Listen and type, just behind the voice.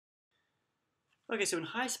Okay, so when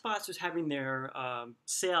High Spots was having their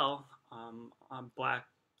sale on Black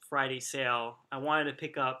Friday sale, I wanted to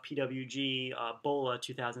pick up PWG Bola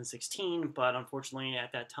 2016, but unfortunately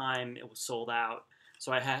at that time it was sold out.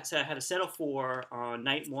 So I had to settle for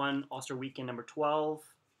night one, All-Star Weekend number 12,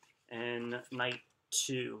 and night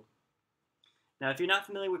two. Now, if you're not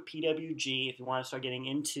familiar with PWG, if you want to start getting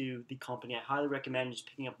into the company, I highly recommend just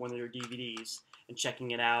picking up one of their DVDs and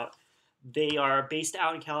checking it out. They are based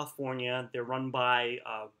out in California. They're run by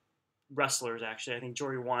wrestlers, actually. I think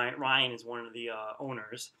Joey Ryan is one of the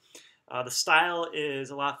owners. The style is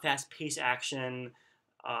a lot of fast-paced action,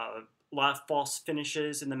 a lot of false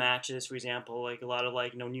finishes in the matches. For example, like a lot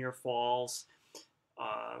of near falls.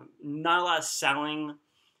 Not a lot of selling.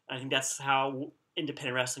 I think that's how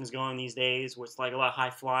independent wrestling is going these days, where it's like a lot of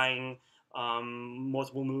high flying,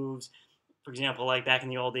 multiple moves. For example, like back in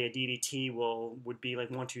the old day, a DDT would be like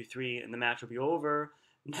 1, 2, 3, and the match would be over.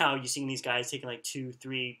 Now you're seeing these guys taking like 2,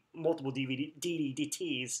 3, multiple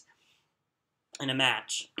DDTs in a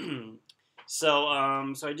match. So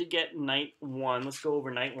I did get night one. Let's go over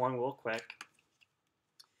night one real quick.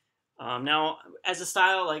 Now, as a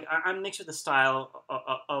style, I'm mixed with the style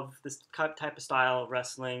of this type of style of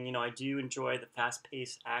wrestling. You know, I do enjoy the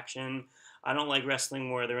fast-paced action. I don't like wrestling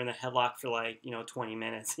where they're in the headlock for 20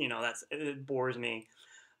 minutes. You know, it bores me.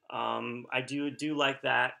 I do like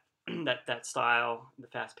that that style, the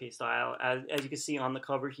fast-paced style. As you can see on the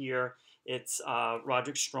cover here, it's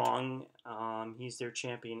Roderick Strong. He's their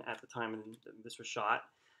champion at the time this was shot.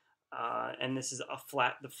 And this is the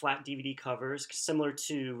flat DVD covers, similar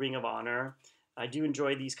to Ring of Honor. I do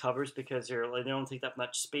enjoy these covers because they don't take that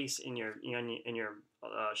much space in your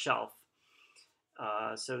shelf.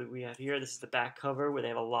 So we have here. This is the back cover where they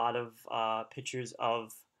have a lot of pictures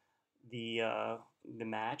of the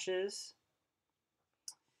matches,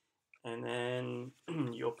 and then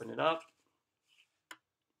you open it up,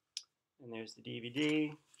 and there's the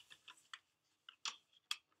DVD.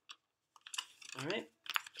 All right.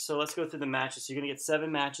 So let's go through the matches. So you're gonna get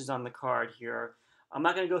 7 matches on the card here. I'm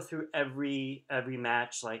not gonna go through every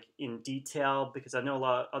match like in detail because I know a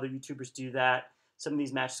lot of other YouTubers do that. Some of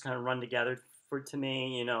these matches kind of run together to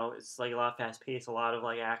me. You know, it's like a lot of fast pace, a lot of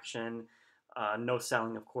action, no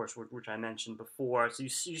selling, of course, which I mentioned before. So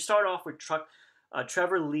you start off with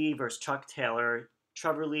Trevor Lee versus Chuck Taylor.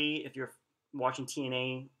 Trevor Lee, if you're watching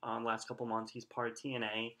TNA the last couple months, he's part of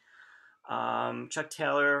TNA. Chuck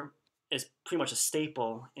Taylor is pretty much a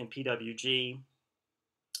staple in PWG.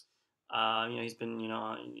 He's been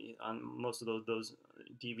on most of those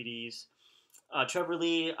DVDs. Trevor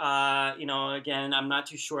Lee, again, I'm not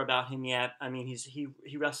too sure about him yet. I mean,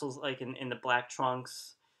 he wrestles like in the black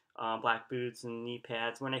trunks, black boots, and knee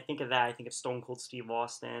pads. When I think of that, I think of Stone Cold Steve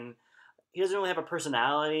Austin. He doesn't really have a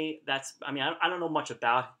personality. I don't know much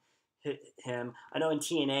about him. I know in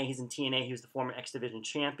TNA, he's in TNA. He was the former X Division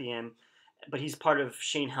champion, but he's part of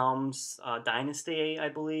Shane Helms' dynasty, I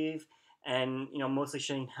believe. And mostly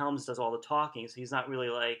Shane Helms does all the talking, so he's not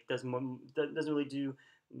really doesn't really do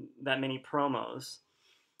that many promos.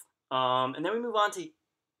 And then we move on to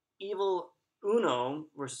Evil Uno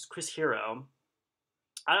versus Chris Hero.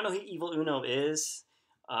 I don't know who Evil Uno is.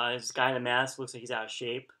 This guy in a mask looks like he's out of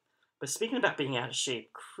shape. But speaking about being out of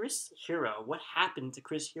shape, Chris Hero, what happened to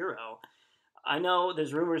Chris Hero? I know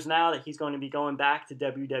there's rumors now that he's going to be going back to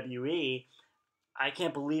WWE. I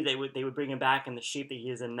can't believe they would bring him back in the shape that he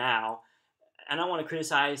is in now. I don't want to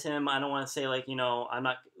criticize him. I don't want to say I'm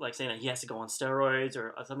not saying that he has to go on steroids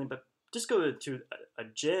or something, but just go to a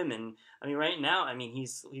gym. And I mean, right now, I mean,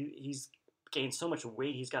 he's gained so much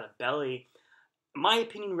weight. He's got a belly. In my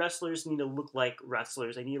opinion, wrestlers need to look like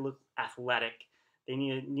wrestlers. They need to look athletic. They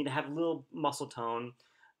need to have a little muscle tone.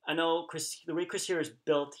 I know the way Chris Hero is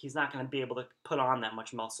built, he's not going to be able to put on that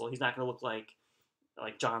much muscle. He's not going to look like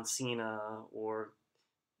John Cena or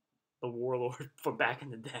the Warlord from back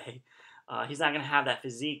in the day. He's not going to have that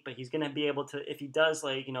physique, but he's going to be able to, if he does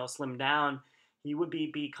slim down, he would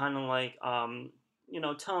be kind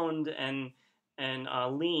of toned and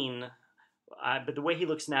lean. But the way he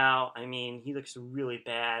looks now, I mean, he looks really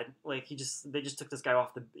bad. Like they just took this guy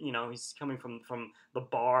off he's coming from the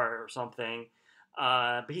bar or something.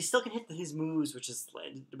 But he still can hit his moves, which is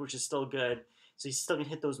still good. So he still can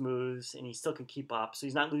hit those moves, and he still can keep up. So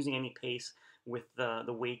he's not losing any pace with the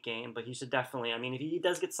weight gain. But he should definitely. I mean, if he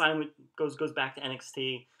does get signed goes back to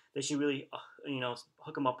NXT, they should really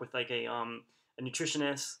hook him up with a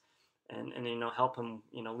nutritionist and help him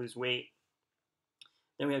lose weight.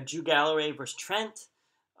 Then we have Drew Galloway versus Trent.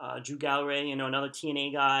 Drew Galloway, another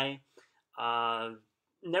TNA guy.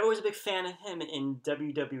 Never was a big fan of him in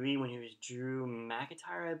WWE when he was Drew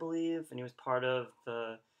McIntyre, I believe, and he was part of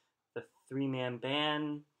the 3-man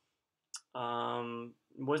band.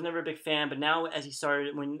 Was never a big fan, but now as he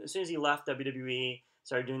started, as soon as he left WWE,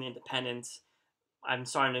 started doing the independents, I'm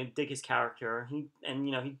starting to dig his character. He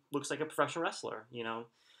looks like a professional wrestler.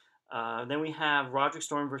 Then we have Roderick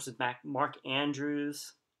Strong versus Mark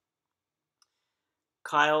Andrews,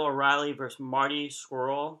 Kyle O'Reilly versus Marty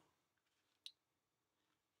Scurll.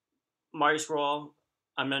 Marty Scurll,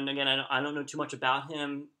 I don't know too much about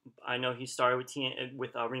him. I know he started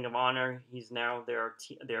with Ring of Honor. He's now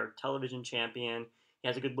their television champion. He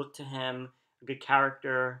has a good look to him, a good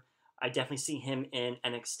character. I definitely see him in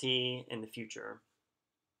NXT in the future.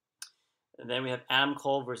 And then we have Adam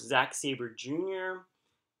Cole versus Zack Sabre Jr.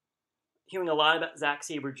 Hearing a lot about Zack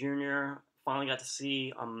Sabre Jr. Finally got to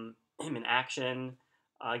see him in action.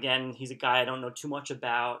 Again, he's a guy I don't know too much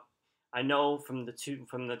about. I know from the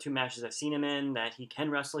two matches I've seen him in that he can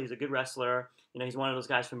wrestle. He's a good wrestler. He's one of those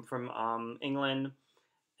guys from England,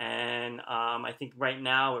 and I think right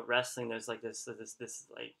now with wrestling, there's like this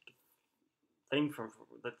like thing from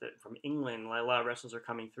England. Like a lot of wrestlers are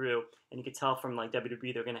coming through, and you could tell from like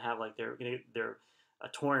WWE they're gonna have like their a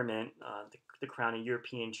tournament to crown a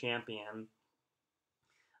European champion.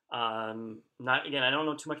 I don't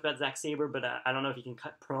know too much about Zack Sabre, but I don't know if he can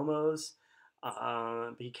cut promos.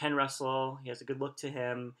 But he can wrestle. He has a good look to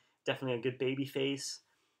him. Definitely a good baby face.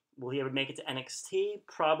 Will he ever make it to NXT?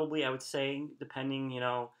 Probably, I would say, depending,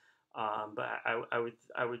 but I would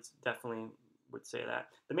definitely would say that.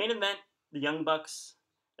 The main event, the Young Bucks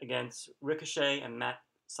against Ricochet and Matt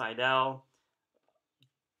Sydal.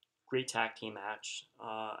 Great tag team match.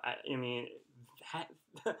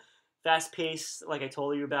 Fast paced, like I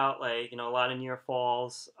told you about, a lot of near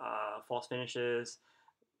falls, false finishes,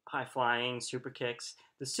 high flying, super kicks.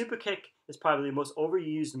 The super kick is probably the most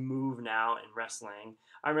overused move now in wrestling.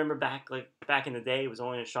 I remember back in the day, it was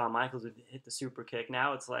only Shawn Michaels would hit the super kick.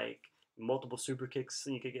 Now it's like multiple super kicks,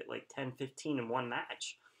 and you could get like 10, 15 in one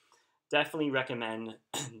match. Definitely recommend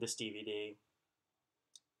this DVD.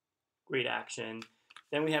 Great action.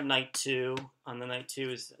 Then we have night 2. On the night 2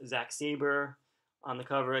 is Zack Sabre on the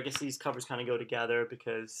cover. I guess these covers kind of go together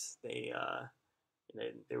because they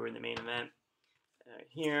were in the main event. Right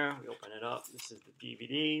here, we open it up. This is the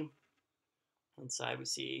DVD. Inside we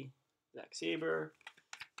see Zack Sabre.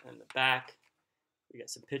 And the back, we got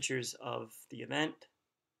some pictures of the event.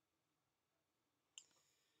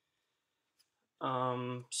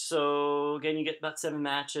 So again, you get about 7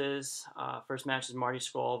 matches. First match is Marty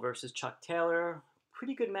Scurll versus Chuck Taylor.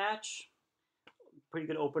 Pretty good match. Pretty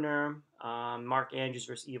good opener. Mark Andrews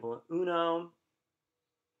versus Evil Uno.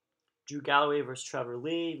 Drew Galloway versus Trevor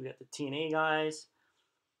Lee. We got the TNA guys.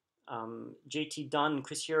 JT Dunn and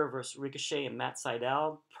Chris Hero versus Ricochet and Matt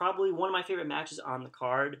Sydal. Probably one of my favorite matches on the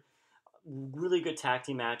card. Really good tag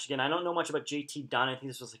team match. Again, I don't know much about JT Dunn. I think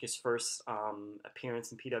this was like his first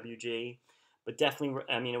appearance in PWG. But definitely,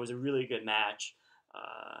 it was a really good match.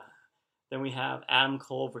 Then we have Adam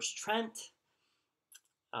Cole versus Trent.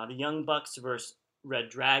 The Young Bucks versus Red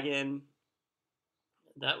Dragon.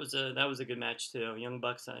 That was a good match too. Young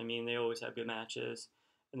Bucks, they always have good matches.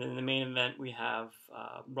 And then in the main event, we have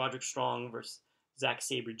Roderick Strong versus Zack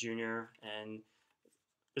Sabre Jr. And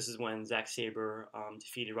this is when Zack Sabre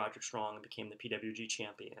defeated Roderick Strong and became the PWG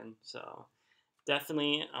champion. So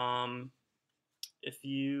definitely, if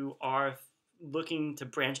you are looking to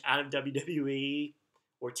branch out of WWE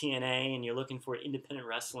or TNA and you're looking for independent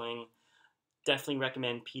wrestling, definitely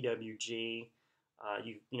recommend PWG.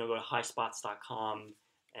 Go to highspots.com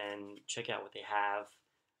and check out what they have.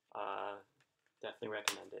 Definitely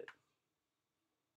recommend it.